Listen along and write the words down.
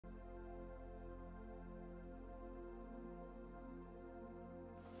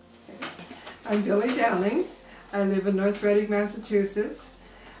I'm Billie Downing. I live in North Reading, Massachusetts.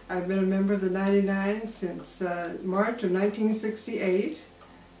 I've been a member of the 99 since March of 1968.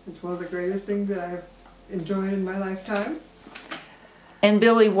 It's one of the greatest things that I've enjoyed in my lifetime. And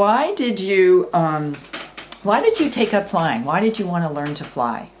Billie, why did you take up flying? Why did you want to learn to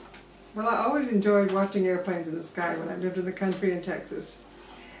fly? Well, I always enjoyed watching airplanes in the sky when I lived in the country in Texas.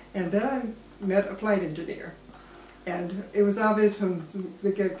 And then I met a flight engineer. And it was obvious from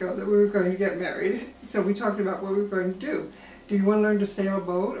the get-go that we were going to get married. So we talked about what we were going to do. Do you want to learn to sail a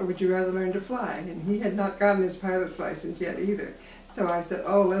boat, or would you rather learn to fly? And he had not gotten his pilot's license yet either. So I said,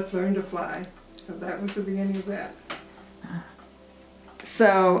 oh, let's learn to fly. So that was the beginning of that.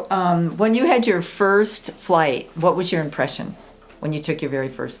 So when you had your first flight, what was your impression when you took your very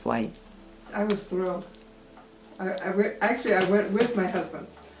first flight? I was thrilled. I went with my husband.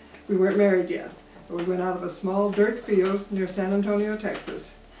 We weren't married yet. We went out of a small dirt field near San Antonio,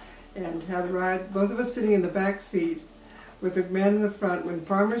 Texas, and had a ride, both of us sitting in the back seat with a man in the front in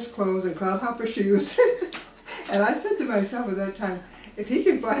farmer's clothes and cloudhopper shoes. And I said to myself at that time, if he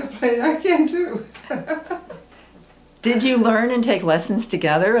can fly a plane, I can too. Did you learn and take lessons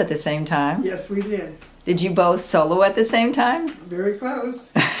together at the same time? Yes, we did. Did you both solo at the same time? Very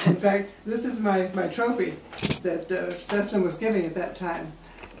close. In fact, this is my trophy that Cessna was giving at that time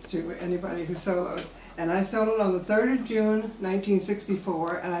to anybody who soloed. And I soloed on the 3rd of June,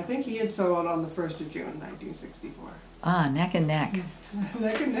 1964, and I think he had soloed on the 1st of June, 1964. Ah, neck and neck.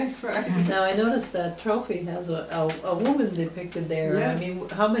 Neck and neck, right. Now I noticed that trophy has a woman depicted there. Yes. I mean,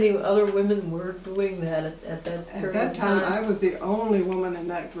 how many other women were doing that at that period At that time, I was the only woman in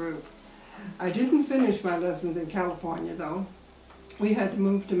that group. I didn't finish my lessons in California, though. We had to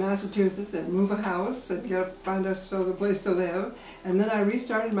move to Massachusetts and move a house and find us a place to live. And then I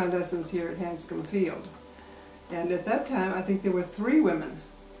restarted my lessons here at Hanscom Field. And at that time, I think there were 3 women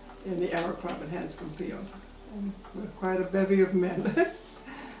in the Aero Club at Hanscom Field, with quite a bevy of men.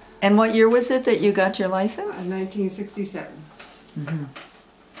 And what year was it that you got your license? 1967.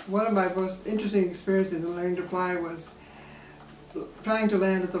 Mm-hmm. One of my most interesting experiences in learning to fly was trying to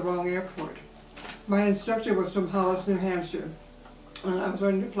land at the wrong airport. My instructor was from Hollis, New Hampshire, and I was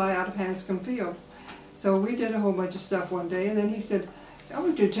learning to fly out of Hanscom Field. So we did a whole bunch of stuff one day, and then he said, I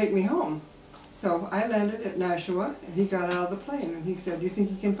want you to take me home. So I landed at Nashua, and he got out of the plane, and he said, do you think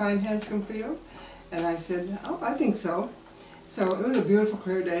you can find Hanscom Field? And I said, oh, I think so. So it was a beautiful,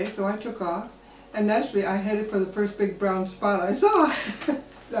 clear day, so I took off, and naturally I headed for the first big brown spot I saw,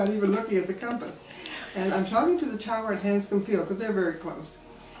 without even looking at the compass. And I'm talking to the tower at Hanscom Field, because they're very close.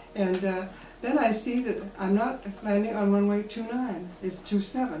 And then I see that I'm not landing on runway 29, it's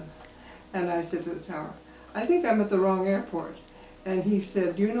 27. And I said to the tower, I think I'm at the wrong airport. And he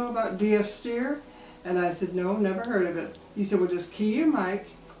said, do you know about DF Steer? And I said, no, never heard of it. He said, well, just key your mic,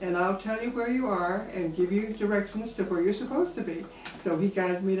 and I'll tell you where you are and give you directions to where you're supposed to be. So he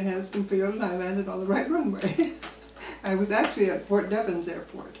guided me to Hanscom Field, and I landed on the right runway. I was actually at Fort Devens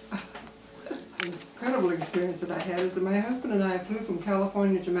Airport. An incredible experience that I had is that my husband and I flew from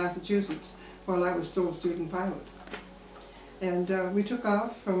California to Massachusetts while I was still a student pilot. And we took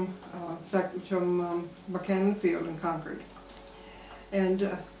off from Buchanan Field in Concord.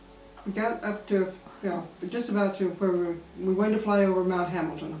 And we got up to, just about to where we went to fly over Mount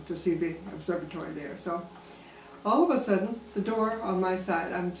Hamilton to see the observatory there. So all of a sudden, the door on my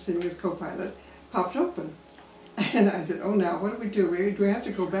side, I'm sitting as co-pilot, popped open. And I said, oh, now, what do we do? Do we have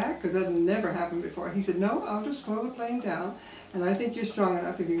to go back? Because that had never happened before. He said, no, I'll just slow the plane down, and I think you're strong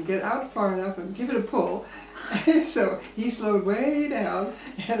enough if you can get out far enough and give it a pull. So he slowed way down,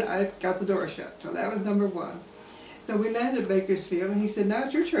 and I got the door shut. So that was number 1. So we landed at Bakersfield, and he said, now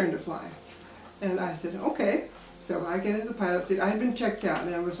it's your turn to fly. And I said, okay. So I get in the pilot seat. I had been checked out,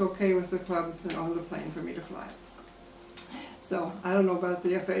 and it was okay with the club and on the plane for me to fly. So I don't know about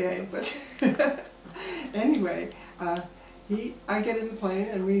the FAA, but anyway, I get in the plane,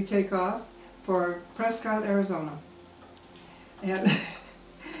 and we take off for Prescott, Arizona. And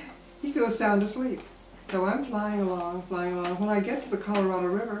he goes sound asleep. So I'm flying along, flying along. When I get to the Colorado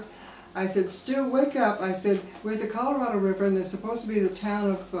River, I said, still wake up. I said, we're at the Colorado River, and there's supposed to be the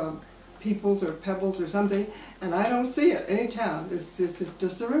town of Peoples or Pebbles or something, and I don't see it, any town. It's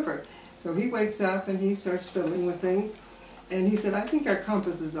just a river. So he wakes up, and he starts fiddling with things. And he said, I think our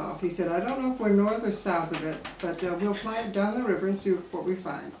compass is off. He said, I don't know if we're north or south of it, but we'll fly it down the river and see what we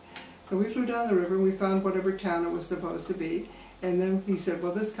find. So we flew down the river, and we found whatever town it was supposed to be. And then he said,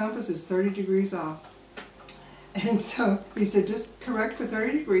 well, this compass is 30 degrees off. And so he said, just correct for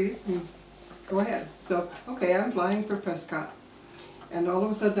 30 degrees and go ahead. So, okay, I'm flying for Prescott. And all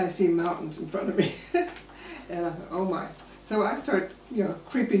of a sudden I see mountains in front of me. And I thought, oh my. So I start,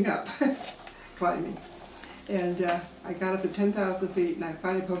 creeping up. fly me. And I got up to 10,000 feet, and I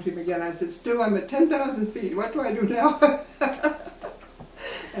finally poked him again. I said, "Stu, I'm at 10,000 feet. What do I do now?"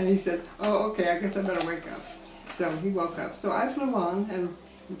 And he said, "Oh, okay, I guess I better wake up." So he woke up. So I flew on and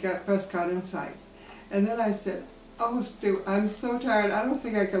got Prescott in sight. And then I said, "Oh, Stu, I'm so tired. I don't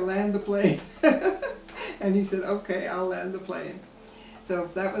think I can land the plane." And he said, "Okay, I'll land the plane." So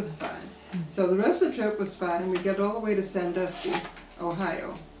that was fine. So the rest of the trip was fine. We got all the way to Sandusky,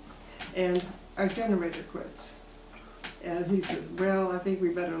 Ohio. And our generator quits. And he says, "Well, I think we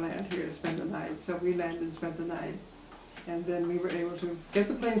better land here and spend the night." So we landed and spent the night. And then we were able to get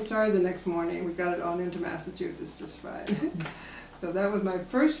the plane started the next morning. We got it on into Massachusetts just fine. So that was my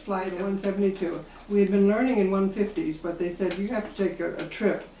first flight in 172. We had been learning in 150s, but they said you have to take a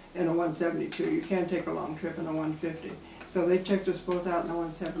trip in a 172. You can't take a long trip in a 150. So they checked us both out in a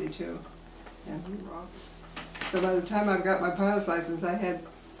 172. And we were off. So by the time I got my pilot's license, I had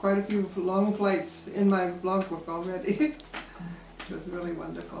quite a few long flights in my logbook already. It was really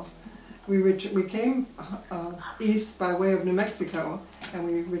wonderful. We came east by way of New Mexico, and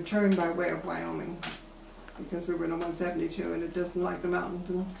we returned by way of Wyoming, because we were in a 172 and it doesn't like the mountains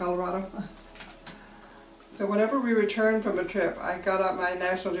in Colorado. So whenever we returned from a trip, I got out my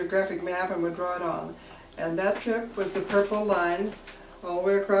National Geographic map and would draw it on. And that trip was the purple line all the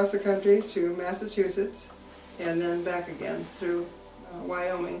way across the country to Massachusetts, and then back again through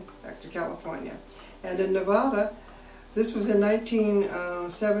Wyoming, back to California. And in Nevada, this was in 19, I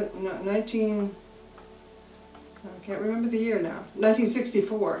can't remember the year now,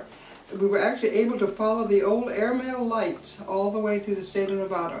 1964. We were actually able to follow the old airmail lights all the way through the state of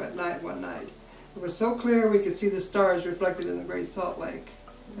Nevada at night one night. It was so clear we could see the stars reflected in the Great Salt Lake.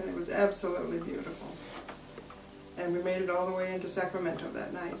 And it was absolutely beautiful. And we made it all the way into Sacramento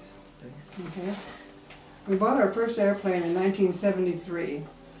that night. Okay. We bought our first airplane in 1973,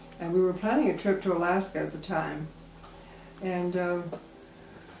 and we were planning a trip to Alaska at the time. And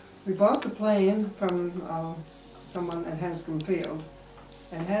we bought the plane from someone at Hanscom Field,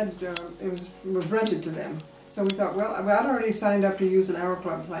 and it was rented to them. So we thought, well, I'd already signed up to use an Aero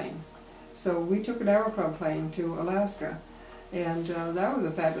Club plane. So we took an Aero Club plane to Alaska, and that was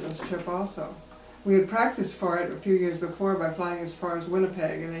a fabulous trip also. We had practiced for it a few years before by flying as far as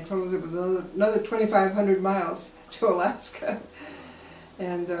Winnipeg, and they told us it was another 2,500 miles to Alaska.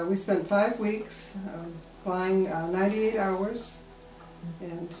 And we spent 5 weeks flying 98 hours,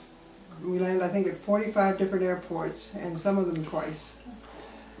 and we landed, I think, at 45 different airports, and some of them twice.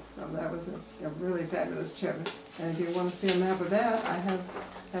 So that was a really fabulous trip. And if you want to see a map of that, I have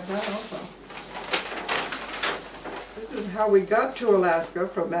that also. This is how we got to Alaska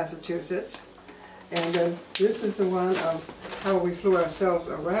from Massachusetts. And then this is the one of how we flew ourselves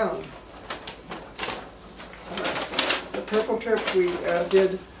around Alaska. The purple trip we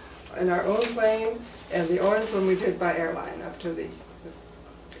did in our own plane, and the orange one we did by airline up to the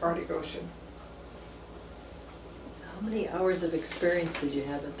Arctic Ocean. How many hours of experience did you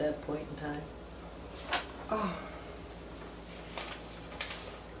have at that point in time? Oh.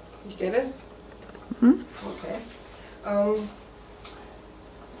 You get it? Mm-hmm. Okay.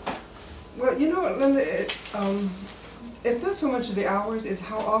 Well, you know, Linda, it's not so much the hours, it's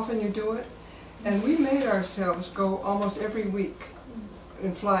how often you do it. And we made ourselves go almost every week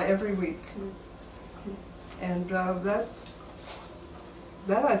and fly every week. And that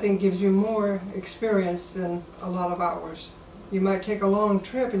I think gives you more experience than a lot of hours. You might take a long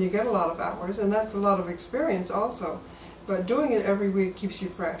trip and you get a lot of hours, and that's a lot of experience also. But doing it every week keeps you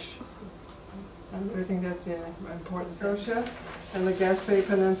fresh. And I think that's important. Scotia and the Gaspé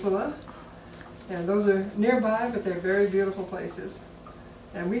Peninsula. And those are nearby, but they're very beautiful places.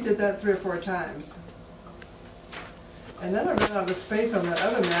 And we did that 3 or 4 times. And then I ran out of space on that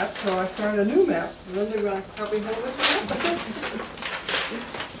other map, so I started a new map. Linda, you want to help me hold this one up?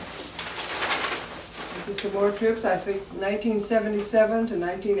 This is some more trips, I think 1977 to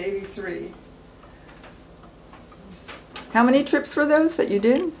 1983. How many trips were those that you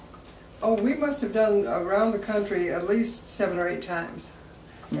did? Oh, we must have done around the country at least 7 or 8 times.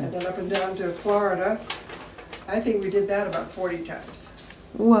 Yeah. And then up and down to Florida. I think we did that about 40 times.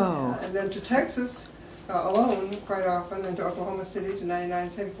 Whoa. And then to Texas alone quite often, and to Oklahoma City to 99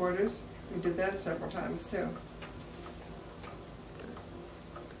 headquarters. We did that several times too.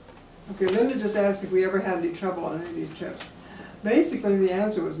 Okay, Linda just asked if we ever had any trouble on any of these trips. Basically the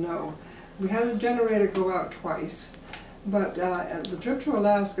answer was no. We had the generator go out twice. But at the trip to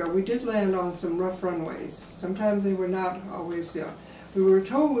Alaska, we did land on some rough runways. Sometimes they were not always, we were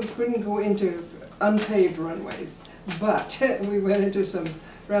told we couldn't go into unpaved runways, but we went into some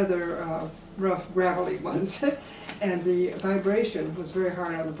rather rough, gravelly ones, and the vibration was very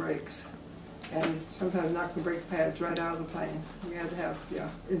hard on the brakes. and sometimes knock the brake pads right out of the plane. We had to have,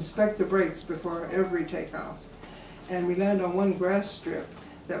 inspect the brakes before every takeoff. And we landed on one grass strip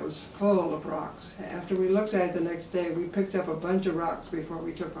that was full of rocks. After we looked at it the next day, we picked up a bunch of rocks before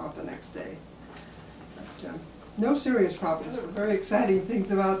we took off the next day. But, no serious problems. Very exciting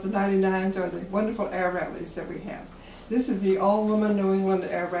things about the 99s are the wonderful air rallies that we have. This is the all-woman New England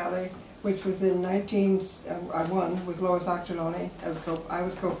Air Rally, which was in I won with Lois Octononi. I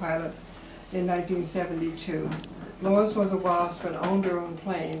was co-pilot in 1972. Lois was a WASP and owned her own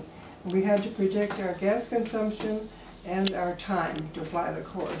plane. We had to predict our gas consumption and our time to fly the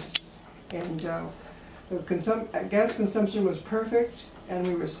course. And the gas consumption was perfect, and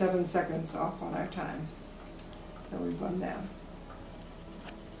we were 7 seconds off on our time. So we won that.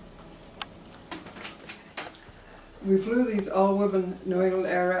 We flew these all-women New England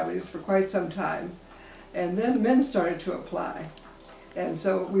air rallies for quite some time, and then men started to apply. And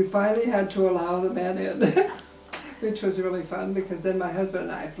so we finally had to allow the men in, which was really fun, because then my husband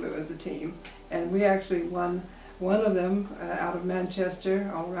and I flew as a team. And we actually won one of them out of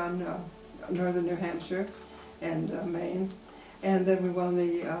Manchester, all around northern New Hampshire and Maine. And then we won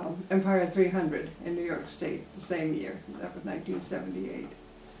the Empire 300 in New York State the same year. That was 1978.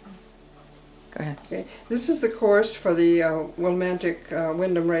 Go ahead. Okay. This is the course for the Willimantic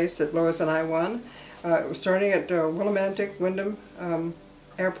Wyndham race that Lois and I won. It was starting at Willimantic Wyndham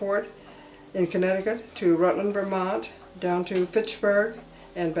Airport in Connecticut to Rutland, Vermont, down to Fitchburg,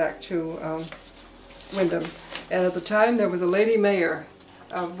 and back to Wyndham. And at the time there was a lady mayor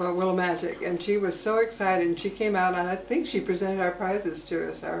of Willimantic, and she was so excited, and she came out, and I think she presented our prizes to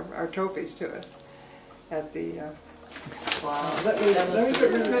us, our trophies to us at the Wow. let me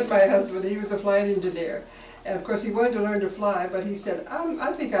present my husband. He was a flight engineer, and of course he wanted to learn to fly, but he said,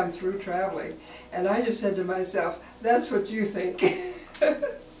 I think I'm through traveling. And I just said to myself, that's what you think.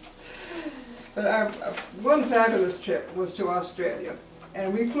 But our one fabulous trip was to Australia,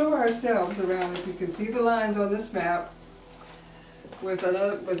 and we flew ourselves around, if you can see the lines on this map, with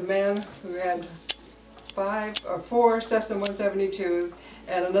a man who had 4 Cessna 172s,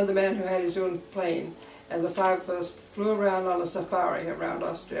 and another man who had his own plane. And the 5 of us flew around on a safari around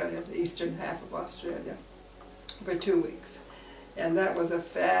Australia, the eastern half of Australia, for 2 weeks. And that was a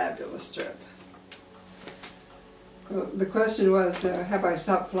fabulous trip. Well, the question was, have I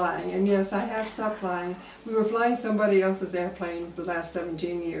stopped flying? And yes, I have stopped flying. We were flying somebody else's airplane for the last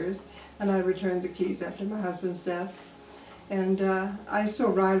 17 years, and I returned the keys after my husband's death. And I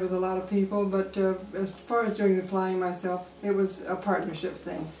still ride with a lot of people, but as far as doing the flying myself, it was a partnership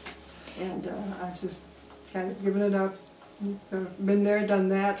thing. And I've just kind of given it up. Been there, done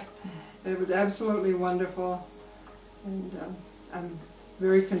that. And it was absolutely wonderful. And I'm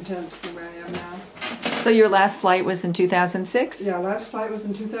very content where I am now. So your last flight was in 2006? Yeah, last flight was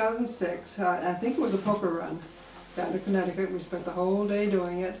in 2006. I think it was a poker run down to Connecticut. We spent the whole day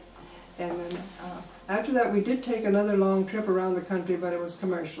doing it. And then after that, we did take another long trip around the country, but it was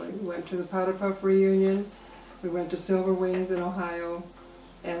commercially. We went to the Powder Puff reunion. We went to Silver Wings in Ohio.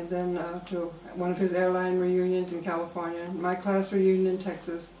 And then to one of his airline reunions in California, my class reunion in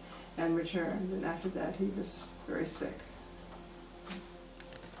Texas, and returned. And after that, he was very sick.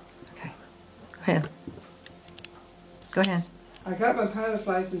 Okay. Go ahead. Go ahead. I got my pilot's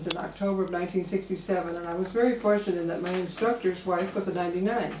license in October of 1967, and I was very fortunate in that my instructor's wife was a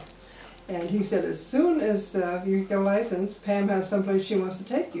 99. And he said, as soon as you get a license, Pam has someplace she wants to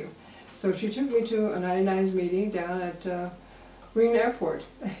take you. So she took me to a 99's meeting down at Green Airport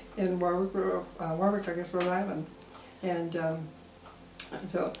in Warwick, I guess, Rhode Island. And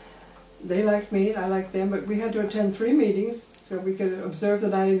so they liked me, I liked them, but we had to attend 3 meetings so we could observe the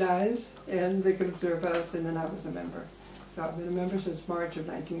 99s, and they could observe us, and then I was a member. So I've been a member since March of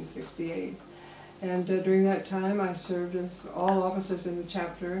 1968. And during that time, I served as all officers in the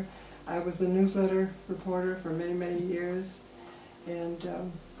chapter. I was the newsletter reporter for many, many years, and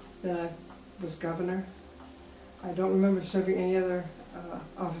then I was governor. I don't remember serving any other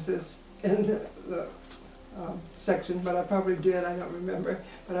offices in the section, but I probably did, I don't remember.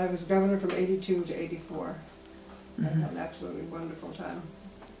 But I was governor from 82 to 84. I had an absolutely wonderful time.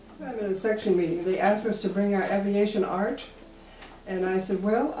 I'm in a section meeting. They asked us to bring our aviation art, and I said,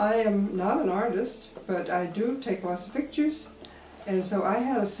 well, I am not an artist, but I do take lots of pictures. And so I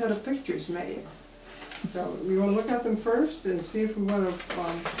had a set of pictures made. So you want to look at them first and see if we want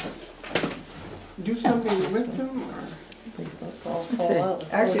to do something with them, or Please don't fall see. out.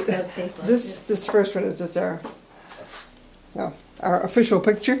 actually, Always gotta take one, this first one is just our official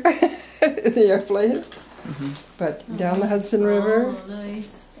picture in the airplane. But down the Hudson River, Oh,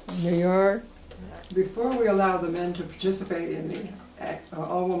 nice. New York. Before we allow the men to participate in the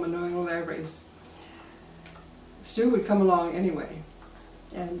all-woman New England air race. Stu would come along anyway.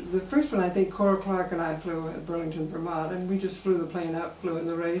 And the first one, I think Cora Clark and I flew at Burlington, Vermont, and we just flew the plane up, flew in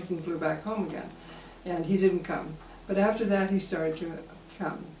the race, and flew back home again. And he didn't come. But after that, he started to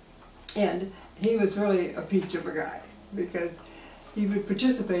come. And he was really a peach of a guy, because he would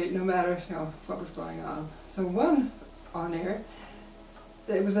participate no matter what was going on. So one on air,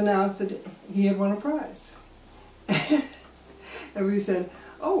 it was announced that he had won a prize. And we said,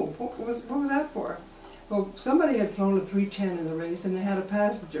 oh, what was that for? Well, somebody had flown a 310 in the race, and they had a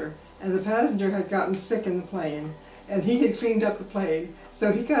passenger, and the passenger had gotten sick in the plane, and he had cleaned up the plane,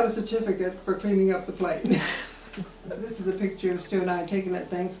 so he got a certificate for cleaning up the plane. This is a picture of Stu and I taken at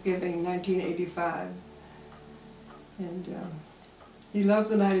Thanksgiving, 1985. And he loved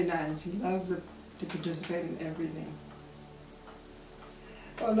the 99s. He loved to participate in everything.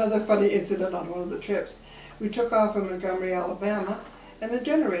 Well, another funny incident on one of the trips. We took off from Montgomery, Alabama, and the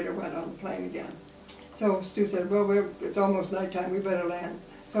generator went on the plane again. So Stu said, well, it's almost nighttime, we better land.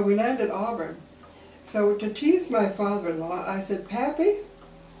 So we landed at Auburn. So to tease my father-in-law, I said, Pappy,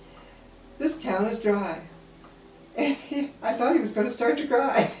 this town is dry. And I thought he was going to start to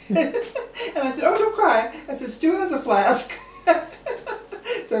cry. And I said, oh, don't cry. I said, Stu has a flask.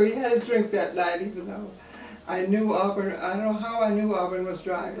 So he had his drink that night, even though I knew Auburn, I don't know how I knew Auburn was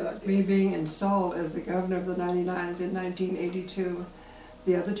dry. But me being installed as the governor of the 99s in 1982,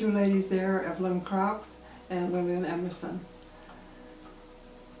 the other two ladies there, Evelyn Kropp and Lillian Emerson.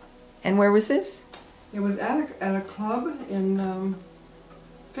 And where was this? It was at a club in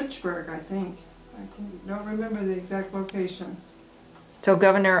Fitchburg, I think. I don't remember the exact location. So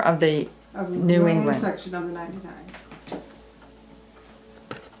governor of the New England section of the 99.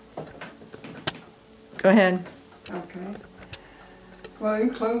 Go ahead. Okay. Well, in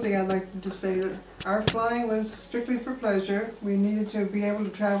closing, I'd like to just say that our flying was strictly for pleasure. We needed to be able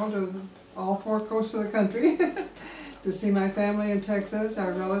to travel to all four coasts of the country to see my family in Texas,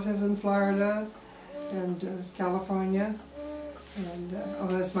 our relatives in Florida, and California. And, oh,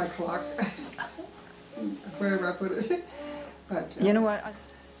 that's my clock. Wherever I put it. But, you know what?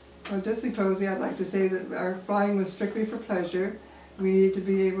 Well, just in closing, I'd like to say that our flying was strictly for pleasure. We needed to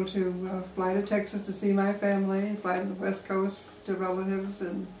be able to fly to Texas to see my family, fly to the West Coast to relatives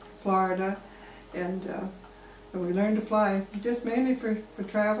in Florida, and we learned to fly just mainly for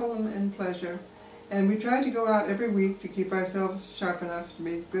travel and pleasure. And we tried to go out every week to keep ourselves sharp enough to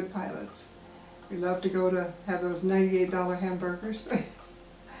be good pilots. We loved to go to have those $98 hamburgers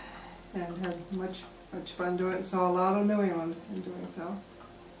and have much fun doing it. Saw a lot of New England in doing so.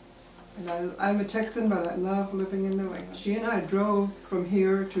 And I'm a Texan, but I love living in New England. She and I drove from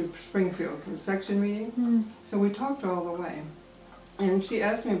here to Springfield for the section meeting, so we talked all the way. And she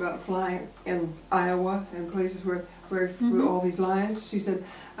asked me about flying in Iowa and places where all these lines. She said,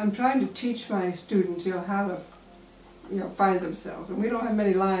 I'm trying to teach my students, how to, find themselves. And we don't have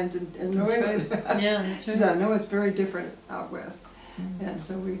many lines in New England. Yeah, that's She said, I know it's very different out west. And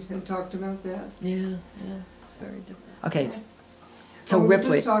so we had talked about that. Yeah, it's very different. Okay, so we Ripley.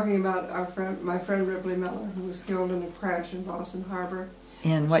 were just talking about my friend Ripley Miller, who was killed in a crash in Boston Harbor.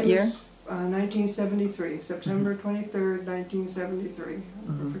 In what year? 1973, September 23rd, 1973.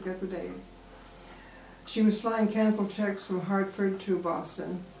 I forget the date. She was flying canceled checks from Hartford to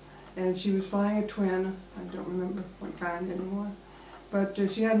Boston, and she was flying a twin. I don't remember what kind anymore, but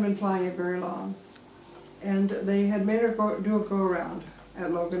she hadn't been flying it very long. And they had made her do a go-around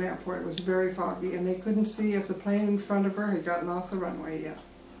at Logan Airport. It was very foggy, and they couldn't see if the plane in front of her had gotten off the runway yet.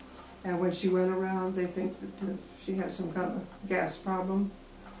 And when she went around, they think that she had some kind of a gas problem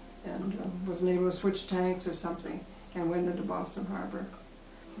and wasn't able to switch tanks or something, and went into Boston Harbor.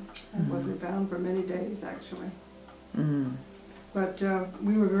 And wasn't found for many days, actually. But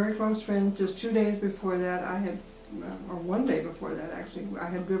we were very close friends. Just 2 days before that, or 1 day before that, actually, I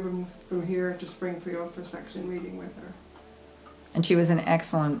had driven from here to Springfield for section meeting with her. And she was an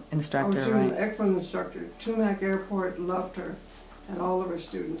excellent instructor, right? Oh, she was an right? excellent instructor. Tumac Airport loved her, and all of her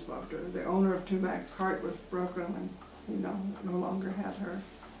students loved her. The owner of Tumac's heart was broken when he no longer had her.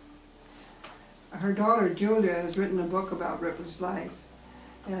 Her daughter, Julia, has written a book about Ripley's life,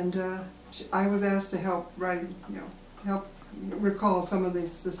 and I was asked to help write, help recall some of the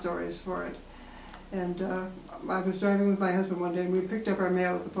stories for it. And I was driving with my husband one day, and we picked up our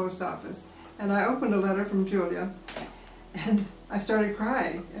mail at the post office, and I opened a letter from Julia, and I started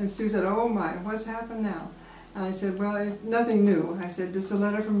crying. And Stu said, "Oh my, what's happened now?" And I said, "Well, nothing new." I said, "This is a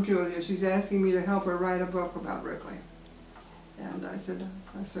letter from Julia. She's asking me to help her write a book about Ripley." And I said,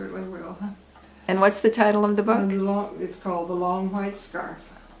 "I certainly will." And what's the title of the book? And it's called The Long White Scarf.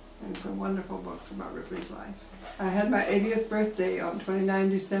 And it's a wonderful book about Ripley's life. I had my 80th birthday on 29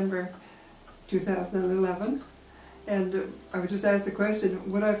 December 2011, and I was just asked the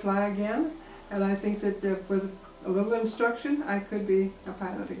question, would I fly again? And I think that with a little instruction, I could be a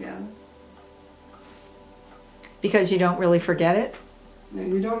pilot again. Because you don't really forget it? No,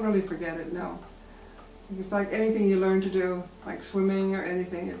 you don't really forget it, no. It's like anything you learn to do, like swimming or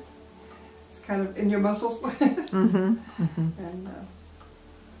anything. It's kind of in your muscles. Mm-hmm. Mm-hmm. And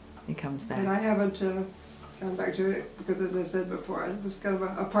it comes back. but I haven't gone back to it because, as I said before, it was kind of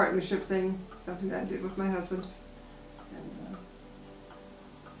a partnership thing, something that I did with my husband. And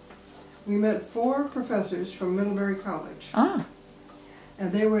we met 4 professors from Middlebury College. Ah.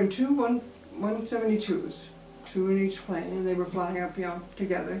 And they were in 172s, 2 in each plane, and they were flying up,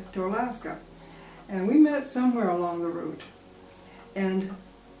 together to Alaska. And we met somewhere along the route. And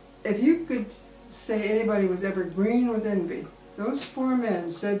if you could say anybody was ever green with envy, those 4 men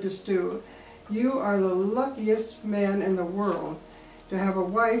said to Stu, "You are the luckiest man in the world to have a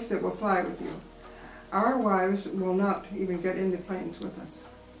wife that will fly with you. Our wives will not even get in the planes with us.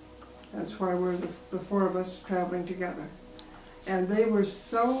 That's why we're the 4 of us traveling together." And they were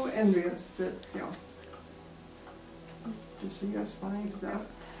so envious that, to see us flying stuff.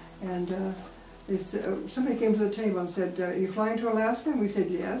 And they said, somebody came to the table and said, "Are you flying to Alaska?" And we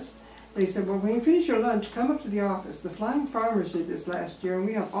said, "Yes." They said, "Well, when you finish your lunch, come up to the office. The Flying Farmers did this last year, and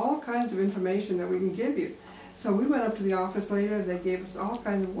we have all kinds of information that we can give you." So we went up to the office later. They gave us all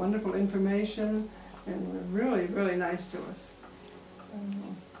kinds of wonderful information, and were really, really nice to us.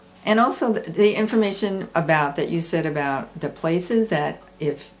 And also the information about that you said about the places that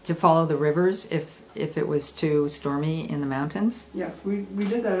to follow the rivers if it was too stormy in the mountains. Yes, we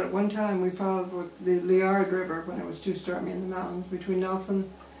did that at one time. We followed the Liard River when it was too stormy in the mountains between Nelson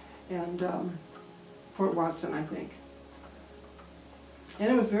and Fort Watson, I think.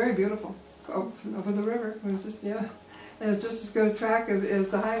 And it was very beautiful over the river. It was just, and it's just as good a track as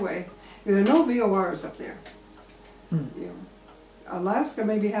the highway. There are no VORs up there. Hmm. Alaska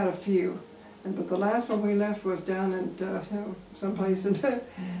maybe had a few, but the last one we left was down in someplace in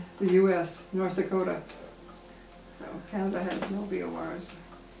the U.S., North Dakota. So Canada had no VORs.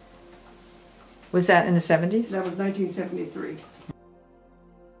 Was that in the 70s? That was 1973.